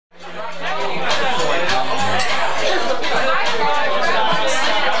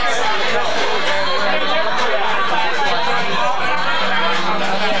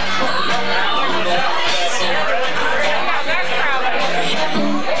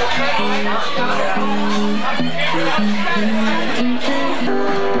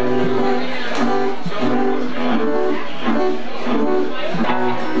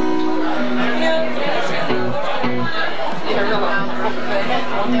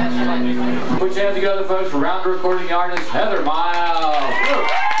Put your hands together, folks, for round recording artist Heather Myles. Woo.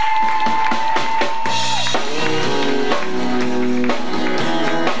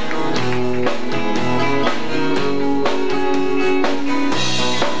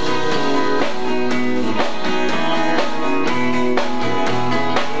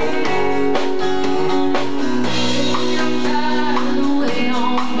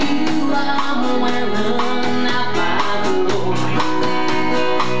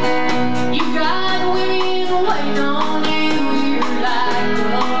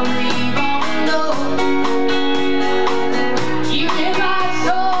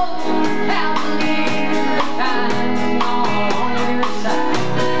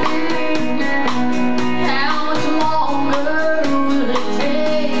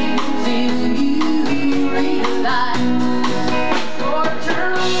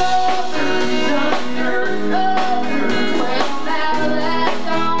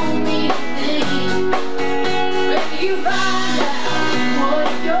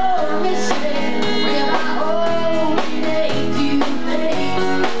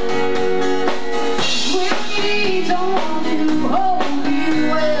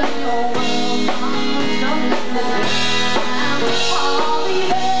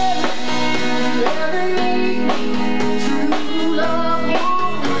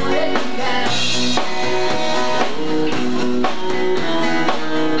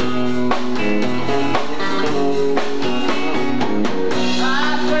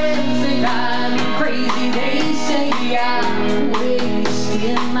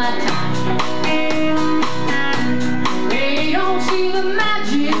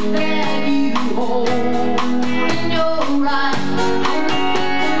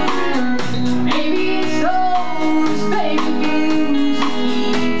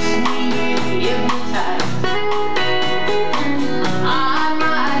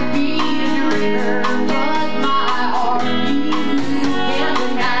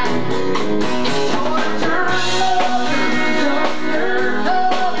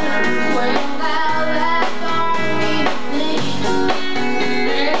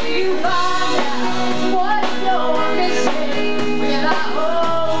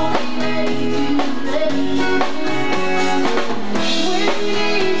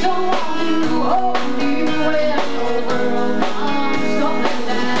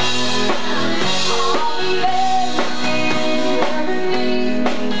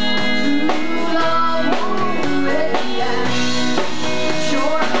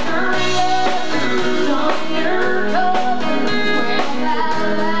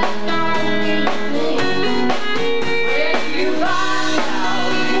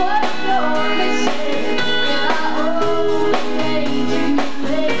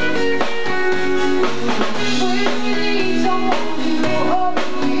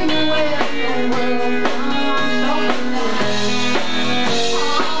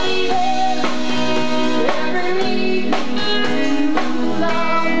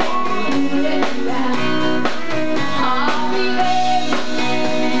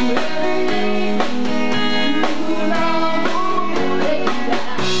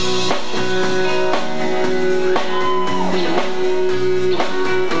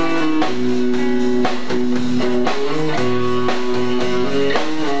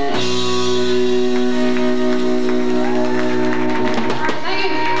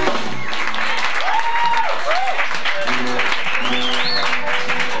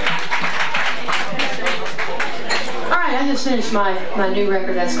 My new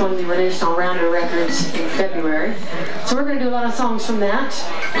record that's going to be released on Rounder Records in February. So we're going to do a lot of songs from that.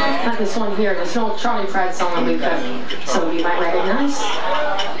 Not this one here, this old Charlie Pride song that we cut. Some of you might recognize.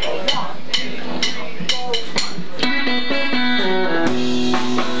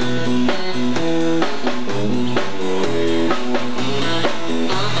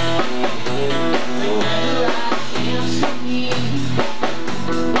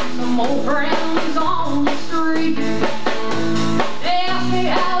 Some old friends on the street.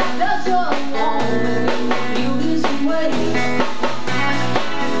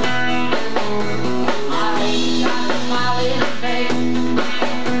 Smiling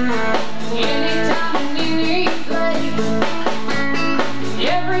face.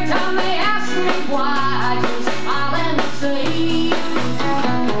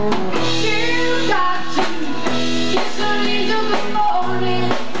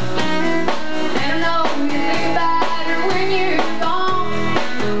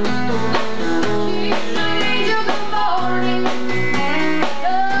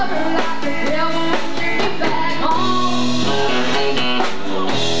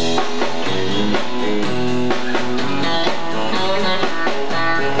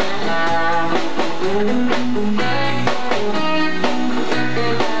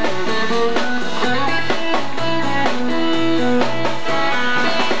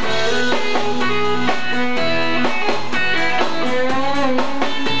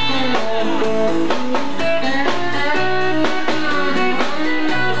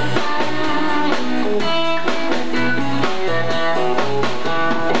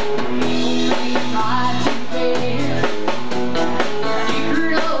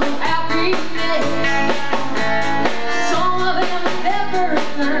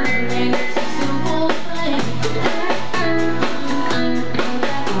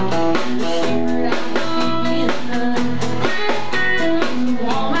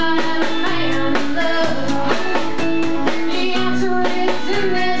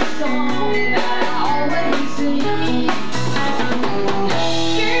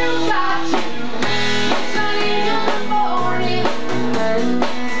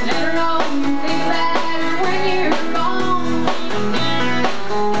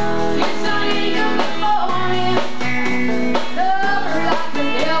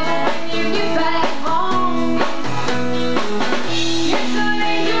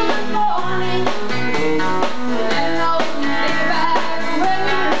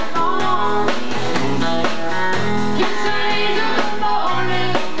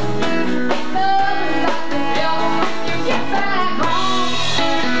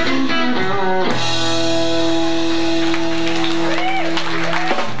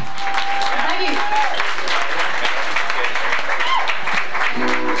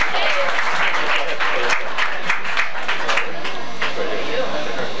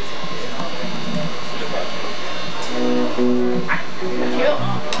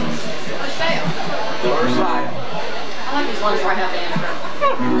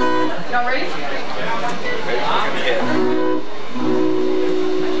 Y'all ready?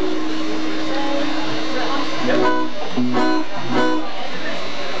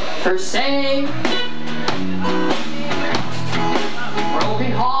 First say,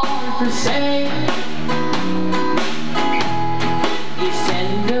 broken heart for say, it's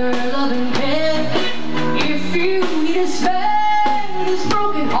tender loving care. If you need a spare, this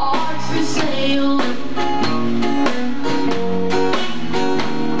broken heart's for sale.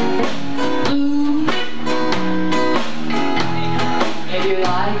 Blue, if you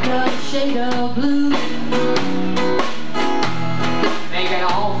like a shade of blue, make an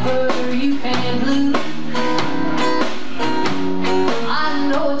offer you can lose. I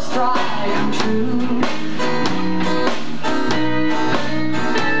know it's tried and true.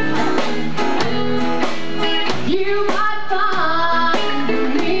 You might find the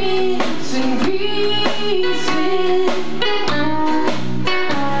missing pieces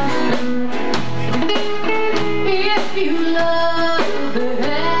if you love it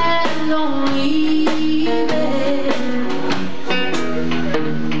and don't leave it.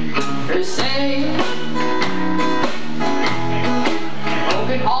 For sale,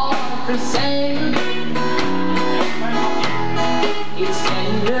 broken heart for sale. It's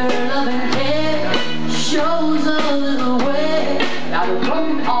tender loving care, shows a little way. Got a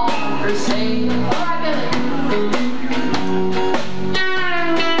broken heart for sale. All right, Billy.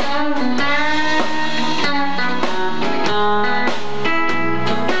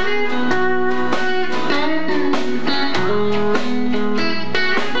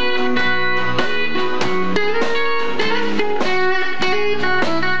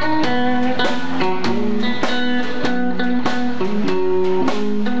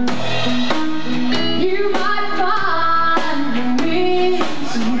 You might find the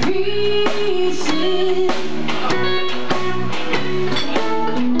missing pieces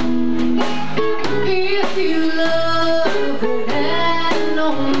if you love it and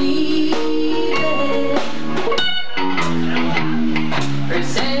don't leave it. For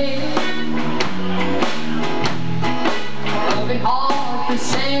sale, broken heart for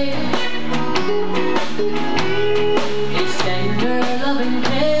sale. It's tender loving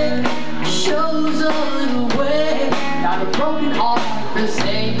care, shows a little way. Got a broken heart for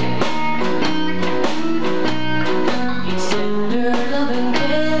sale. It's tender loving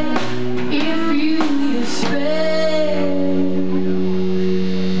care if you need a spare.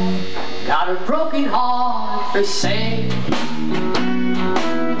 Got a broken heart for sale.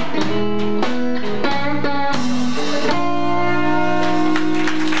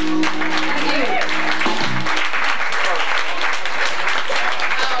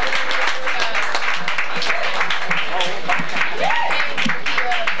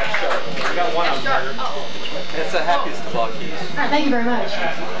 It's the happiest of all keys. All right, thank you very much.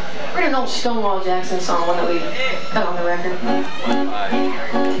 We're doing an old Stonewall Jackson song, one that we cut on the record.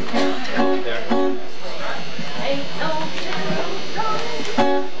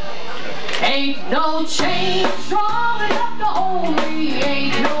 Ain't no chain strong enough to hold me.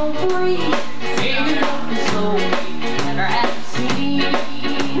 Ain't no breeze big enough to slow me. Never have seen a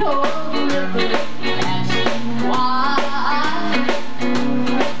river that's wide.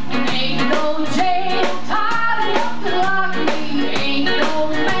 Ain't no chain tight enough to lock me. Ain't no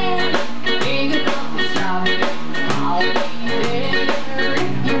man big enough to stop me. I'll be there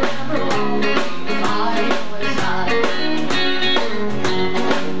if you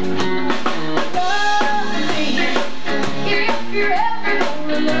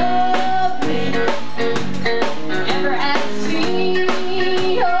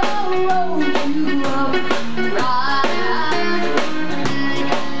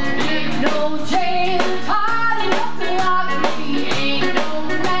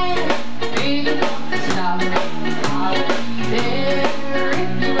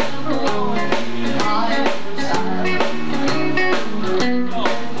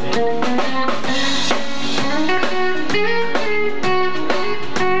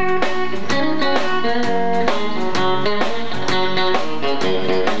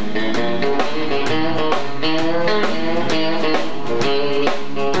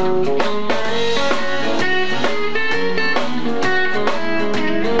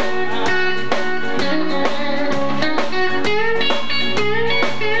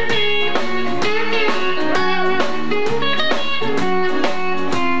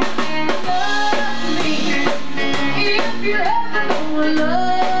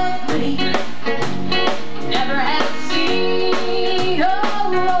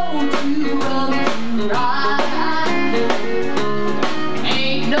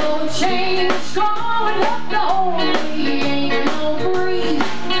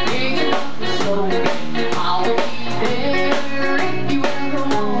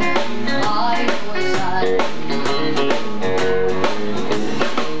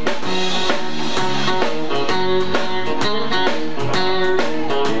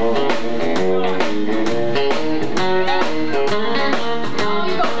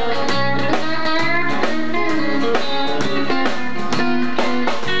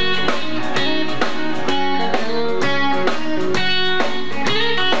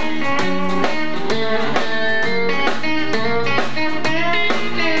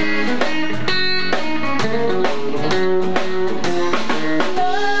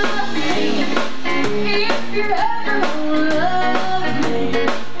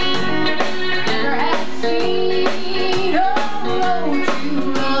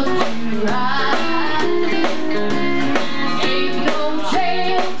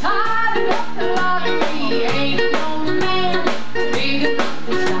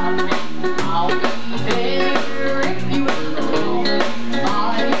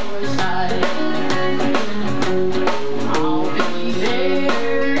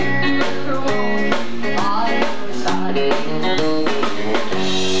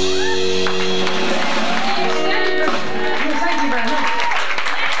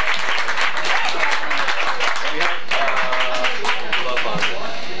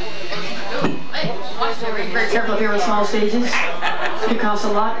all stages. It costs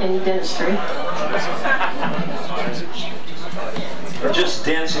a lot in dentistry. Or just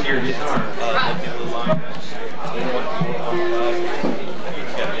dancing your guitar.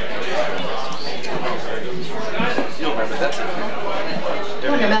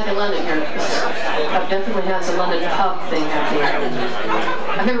 Okay, back in London here. That definitely has a London pub thing happening.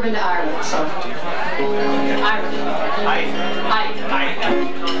 I've never been to Ireland, so. Ireland.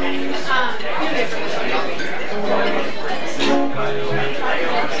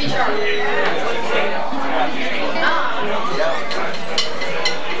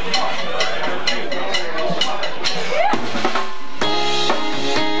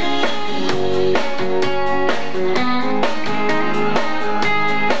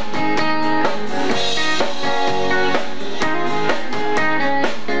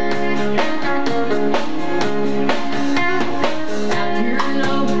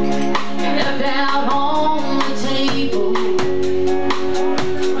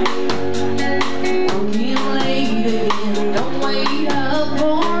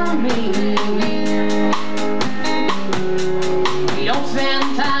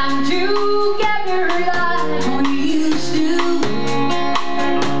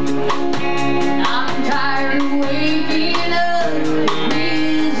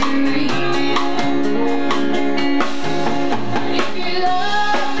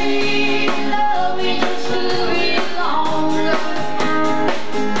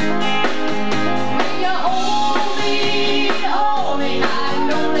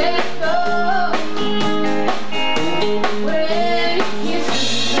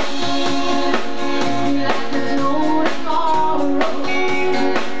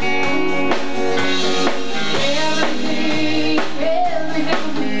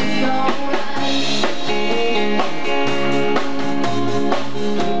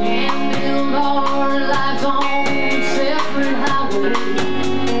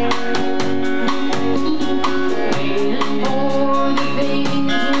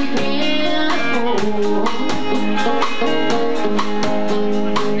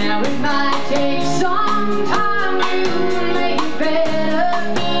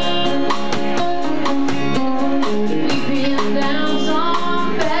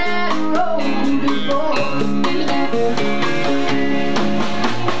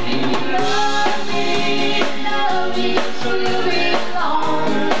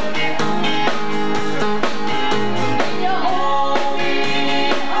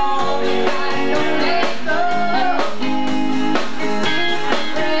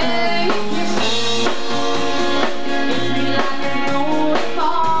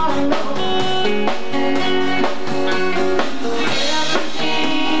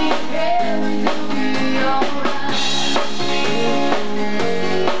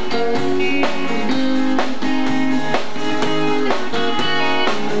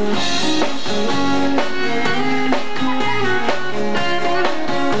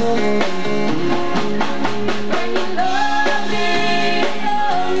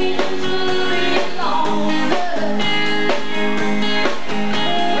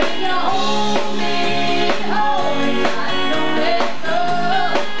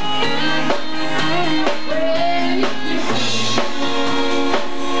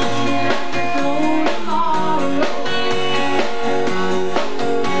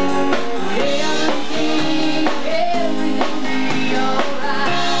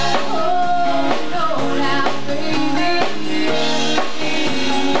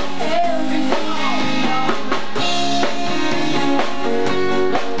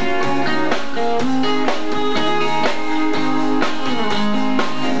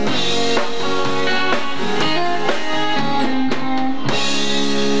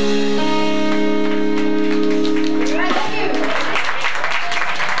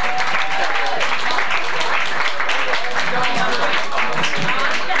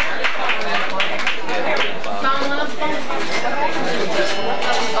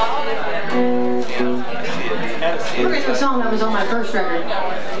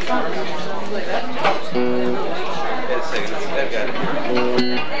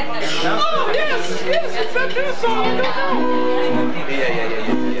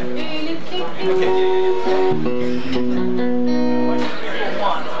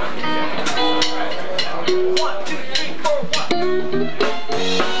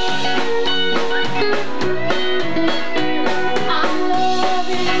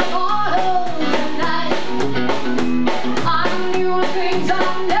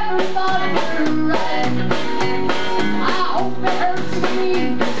 I hope it hurts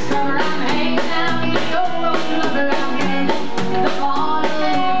me, 'cause I'm hanging out in the door, looking around.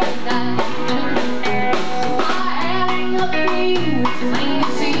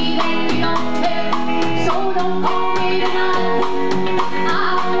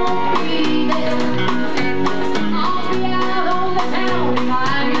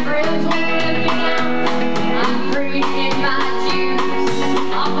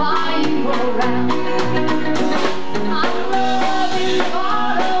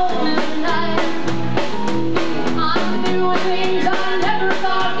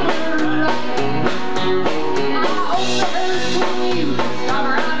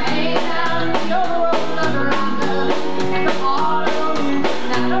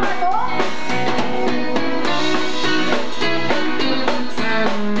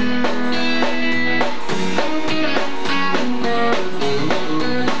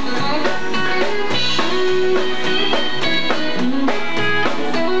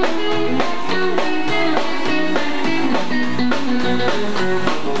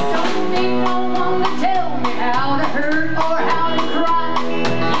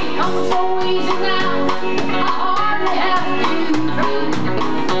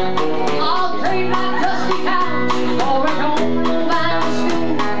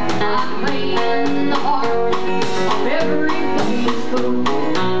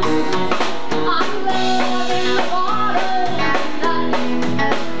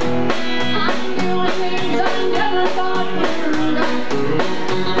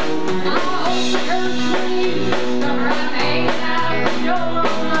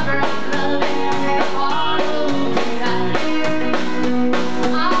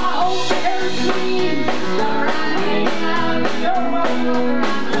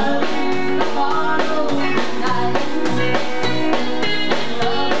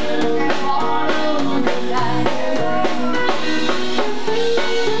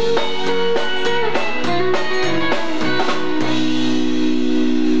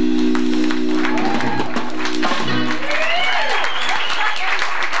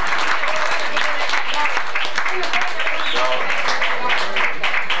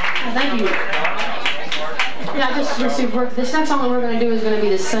 Thank you. Yeah, I just received work. This next song we're going to do is going to be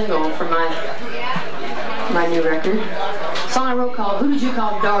the single for my new record. A song I wrote called "Who Did You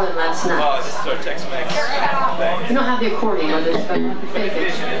Call Darlin" last night. Oh, this is our Tex-Mex. You don't have the accordion with this, but you fake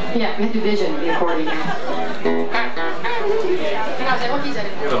it. Yeah, we have the vision, the accordion.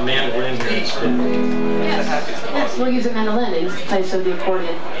 The mandolin instead. Yes, we'll use a mandolin in place of the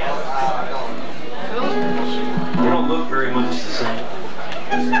accordion. They don't look very much the same.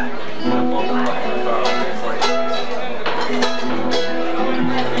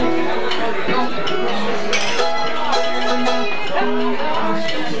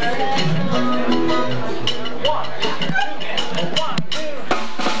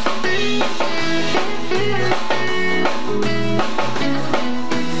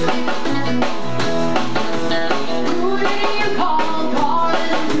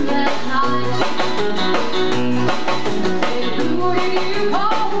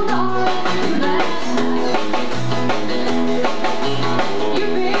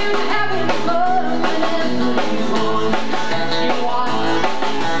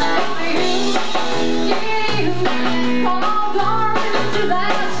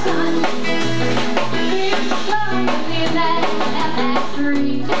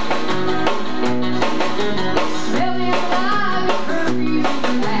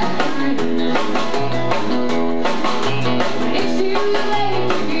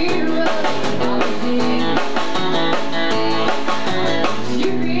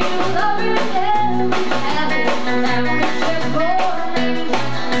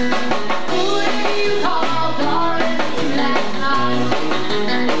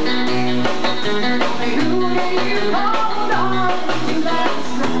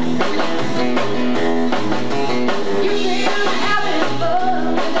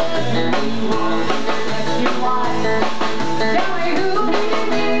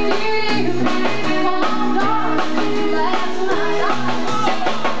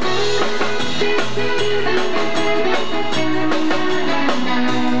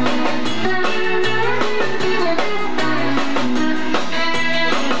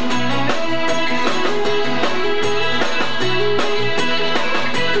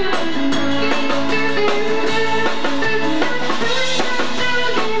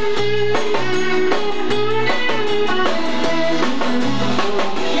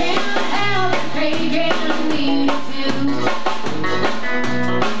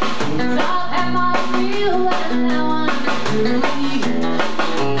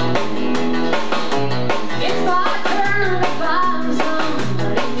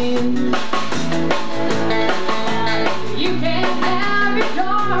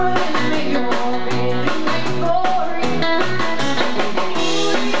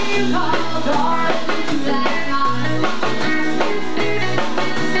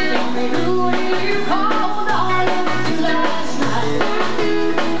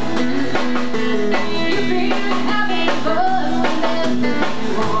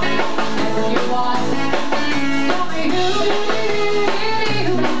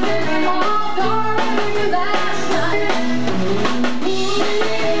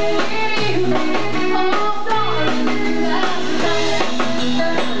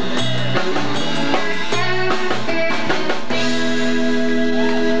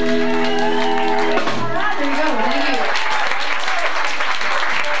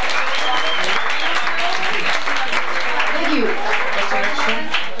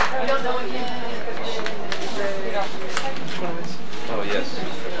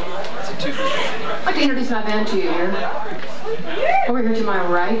 Over here to my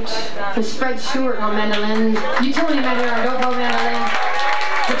right, the spread Stuart on mandolin, utility man here on Dobro mandolin,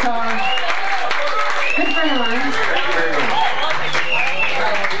 guitar. Good friend of mine.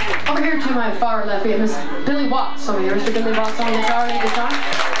 Over here to my far left, we have Miss Billy Watts over here. Mr. Billy Watts on guitar and guitar.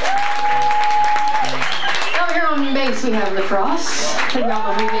 Over here on bass, we have LaFrost. I think y'all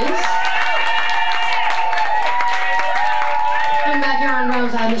know who he is. And back here on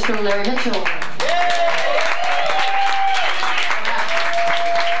drums, I have Mr. Larry Mitchell.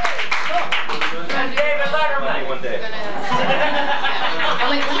 One day.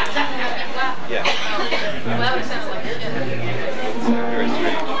 Yeah. Well, that would sound like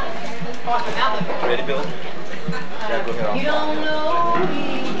Ready, Bill? You don't know me.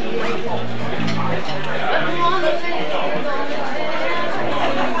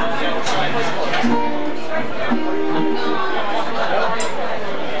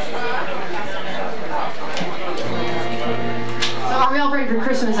 So are we all ready for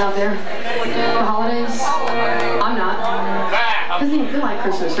Christmas out there? The holidays? I'm not. It doesn't even feel like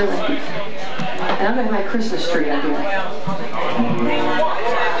Christmas, really. And I'm going to have my Christmas tree out here.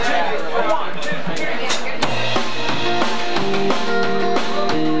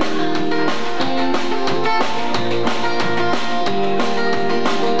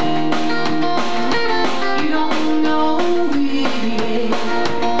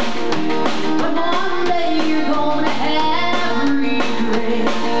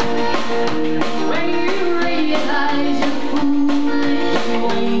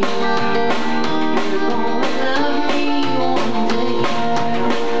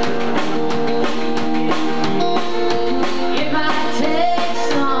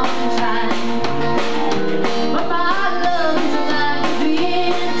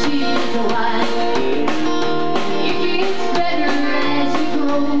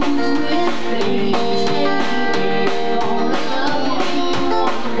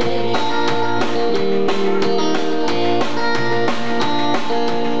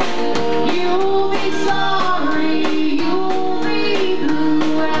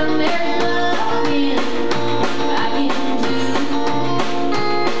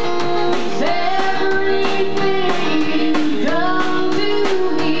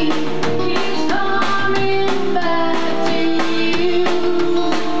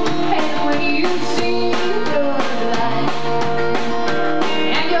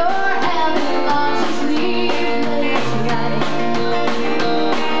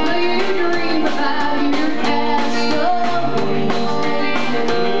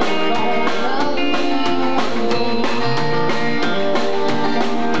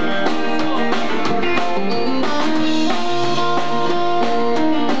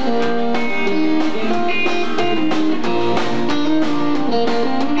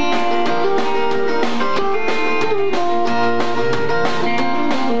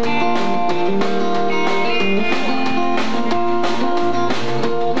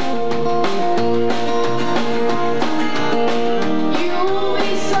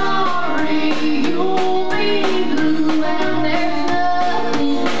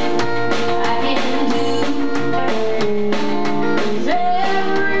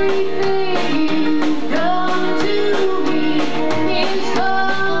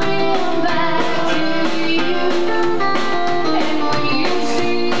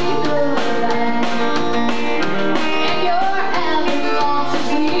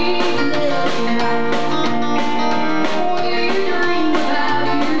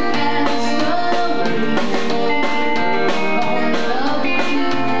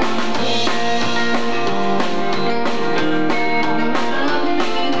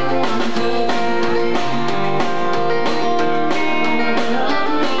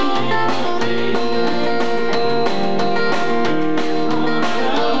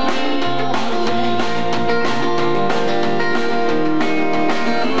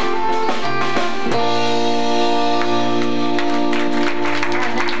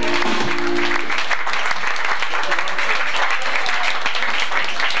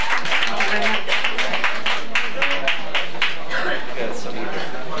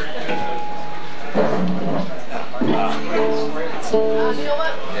 those. You know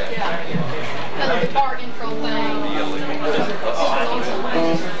what? Yeah. Got the guitar intro thing.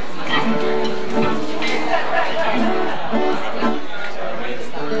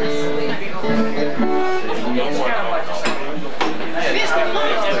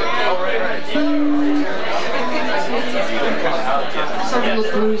 Some little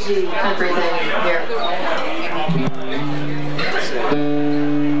bluesy country thing here.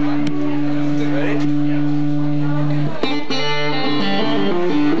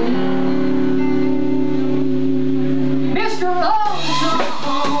 Mr. Lonesome,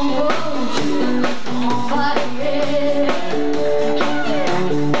 won't you somebody else?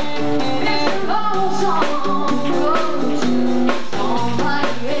 Mr. Lonesome, won't you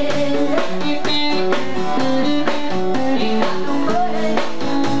somebody else? Ain't got nobody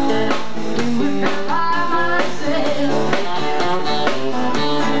do it by myself.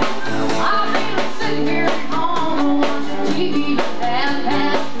 I've been sitting here at home watching TV and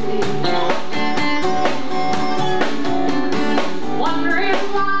wondering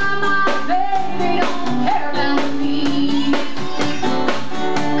why my baby don't care about me.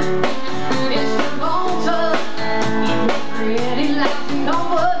 Mr. Lonesome, pretty like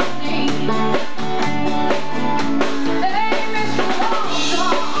nobody. Hey, Mr.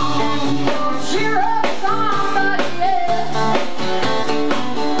 Lonesome, cheer up somebody else.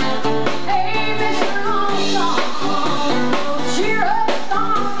 Hey, Mr. Lonesome, cheer up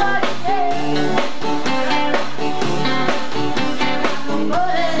somebody else.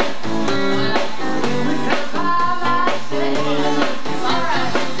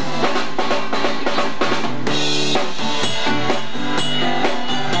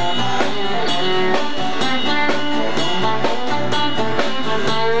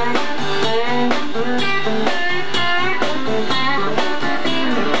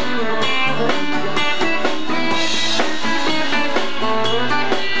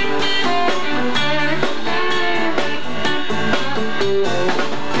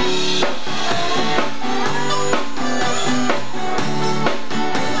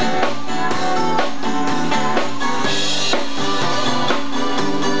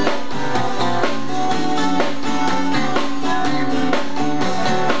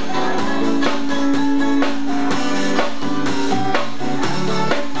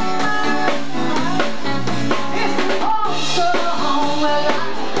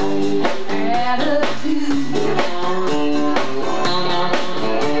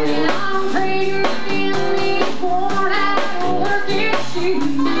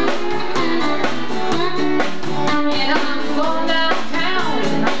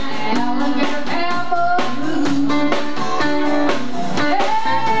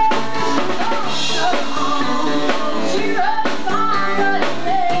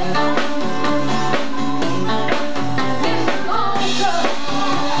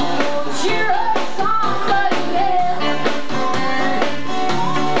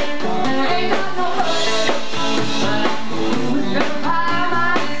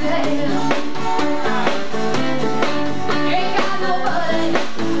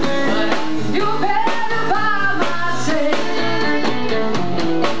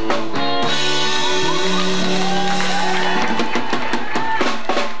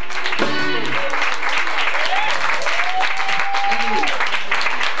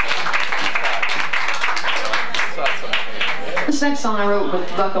 This next song I wrote with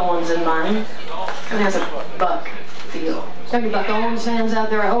Buck Owens in mind. It has a Buck feel. Any Buck Owens fans out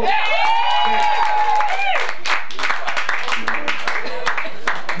there, I hope?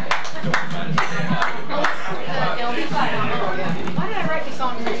 Why did I write this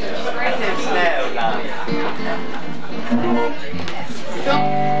song?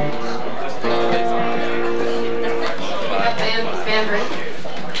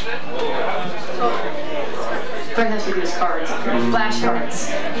 Fred has to do his cards, flashcards.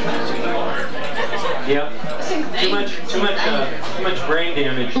 Yep. Too much brain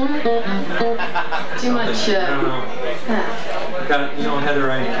damage. Too much. I don't know. Got, you know, Heather,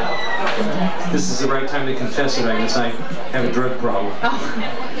 this is the right time to confess it. I guess I have a drug problem. Oh.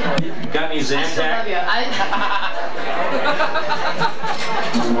 Got any Zantac? I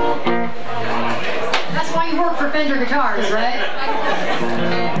still love you. That's why you work for Fender Guitars, right?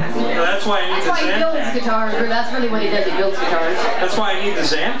 Well, that's why I need the Zantac. That's why he builds guitars. That's really what he does. He builds guitars. That's why I need the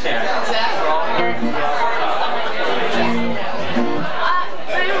Zantac.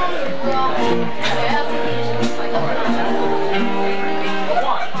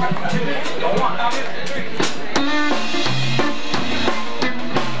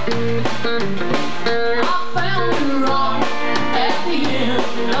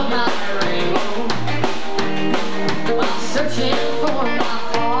 Searching for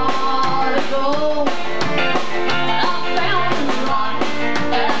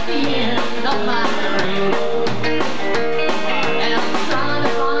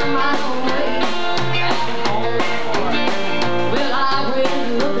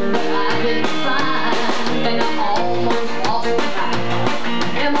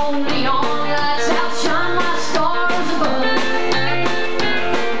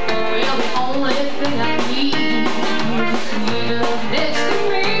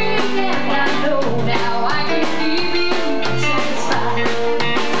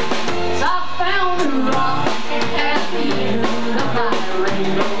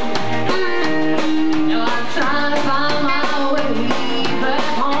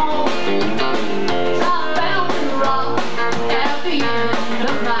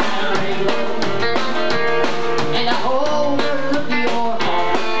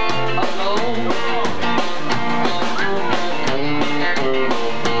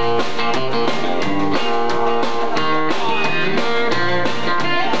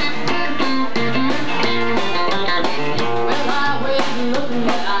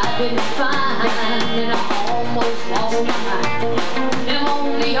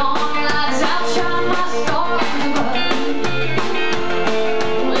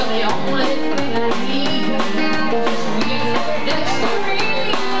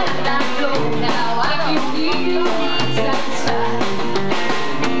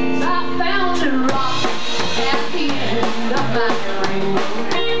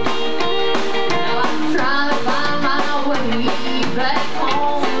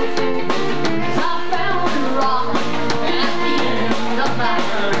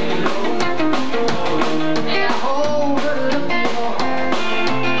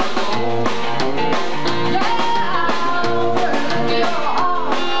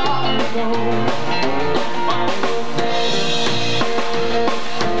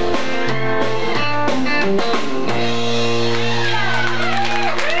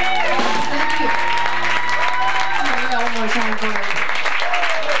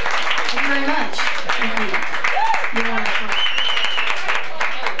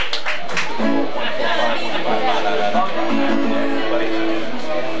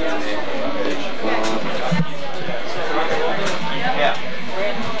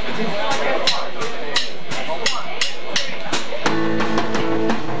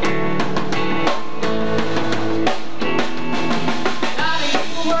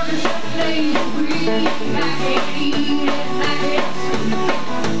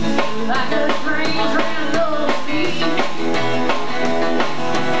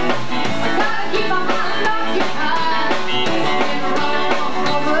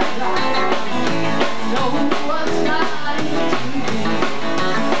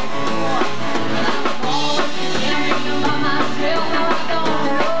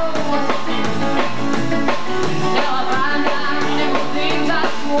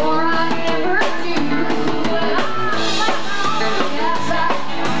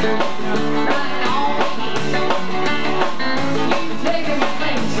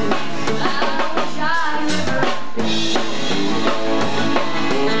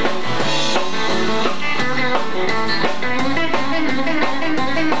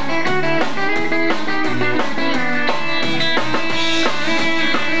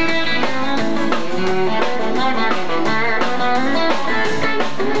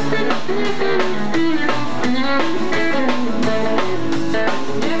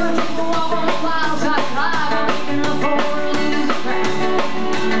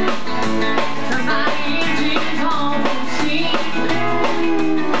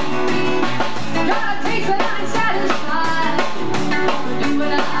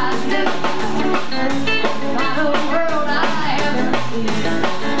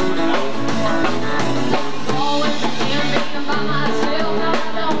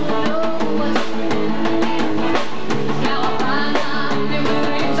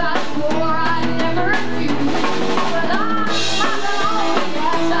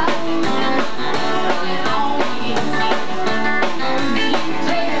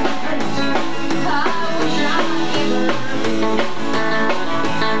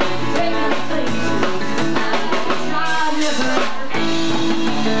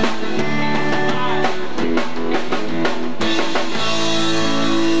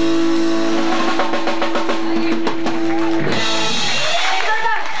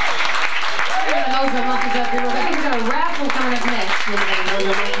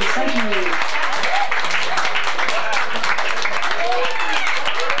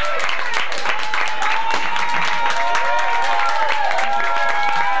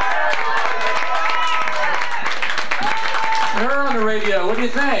video. What do you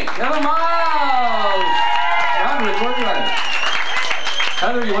think? Heather Myles! Round recording artist.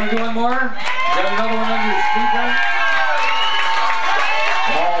 Heather, you want to do one more? You got another one under your speaker?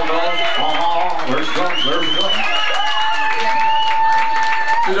 Where's it going? Where's it going?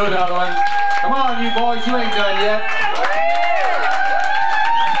 You do another one. Come on, you boys, you ain't done yet.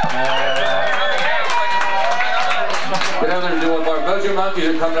 Get Heather to do one more. Mojo Monkeys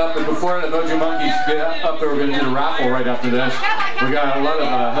are coming up, but before the Mojo Monkeys get up there, we're going to do the raffle right after this. We got a lot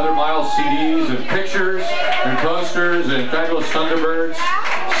of Heather Myles CDs and pictures and posters and Fabulous Thunderbirds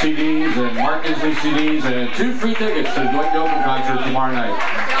CDs and Mark Inslee CDs and 2 free tickets to the Dwight Open concert tomorrow night.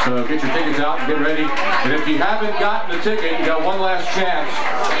 So get your tickets out and get ready. And if you haven't gotten a ticket, you got one last chance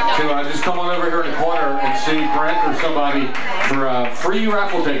to just come on over here in the corner and see Brent or somebody for free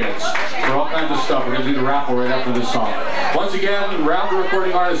raffle tickets for all kinds of stuff. We're going to do the raffle right after this song. Once again, round the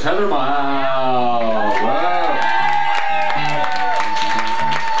recording artist Heather Myles. Wow.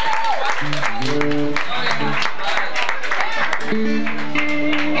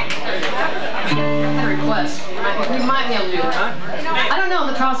 Request. We might be able to do it, huh? I don't know,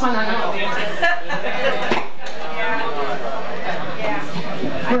 the cross might not know.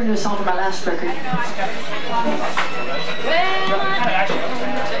 We're going to do a song from my last record. $1,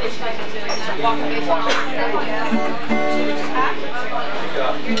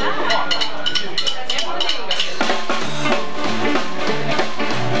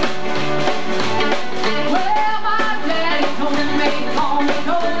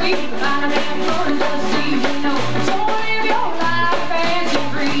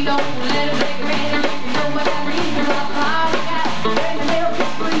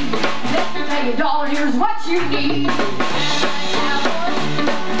 here's what you need.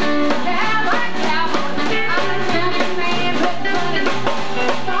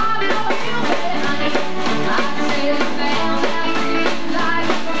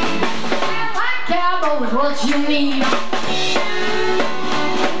 Cowboys, what you need.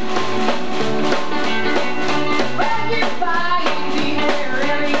 When you buy it, be there,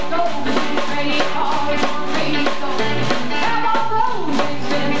 every goes, ready, cars on radio. Cowboy roads,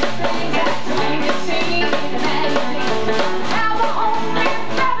 expensive things that make it seem in the magazine. Cowboy home in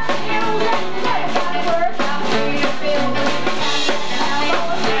Seven Hills, and everybody works out to your bills.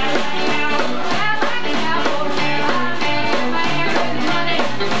 Cowboy,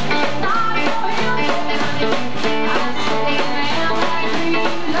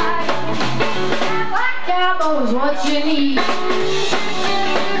 Cowboys, what you need. Cowboys, what you need.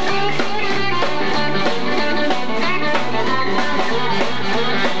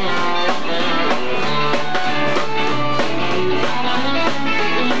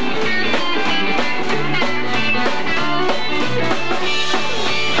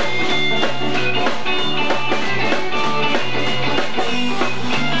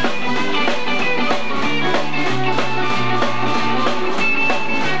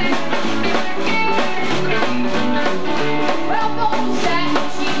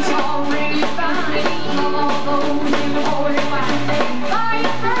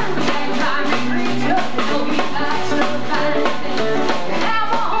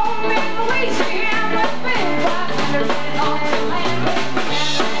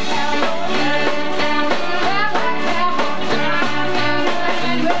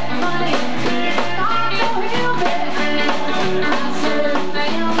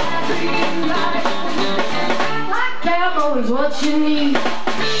 Cowboys, what you need.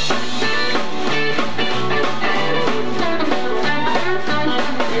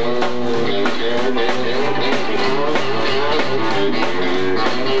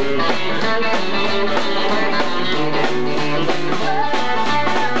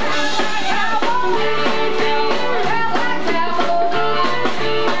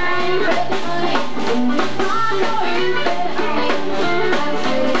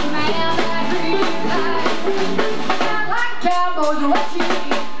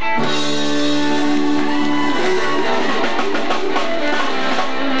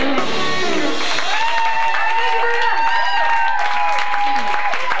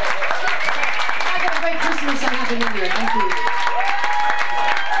 Have a great Christmas and Happy New Year. Thank you.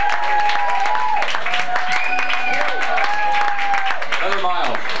 Heather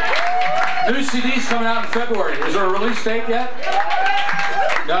Myles. New CD's coming out in February. Is there a release date yet?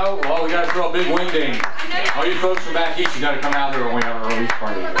 No? Well, we got to throw a big wing ding. All you folks from back east, you got to come out here when we have a release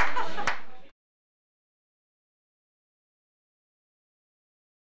party.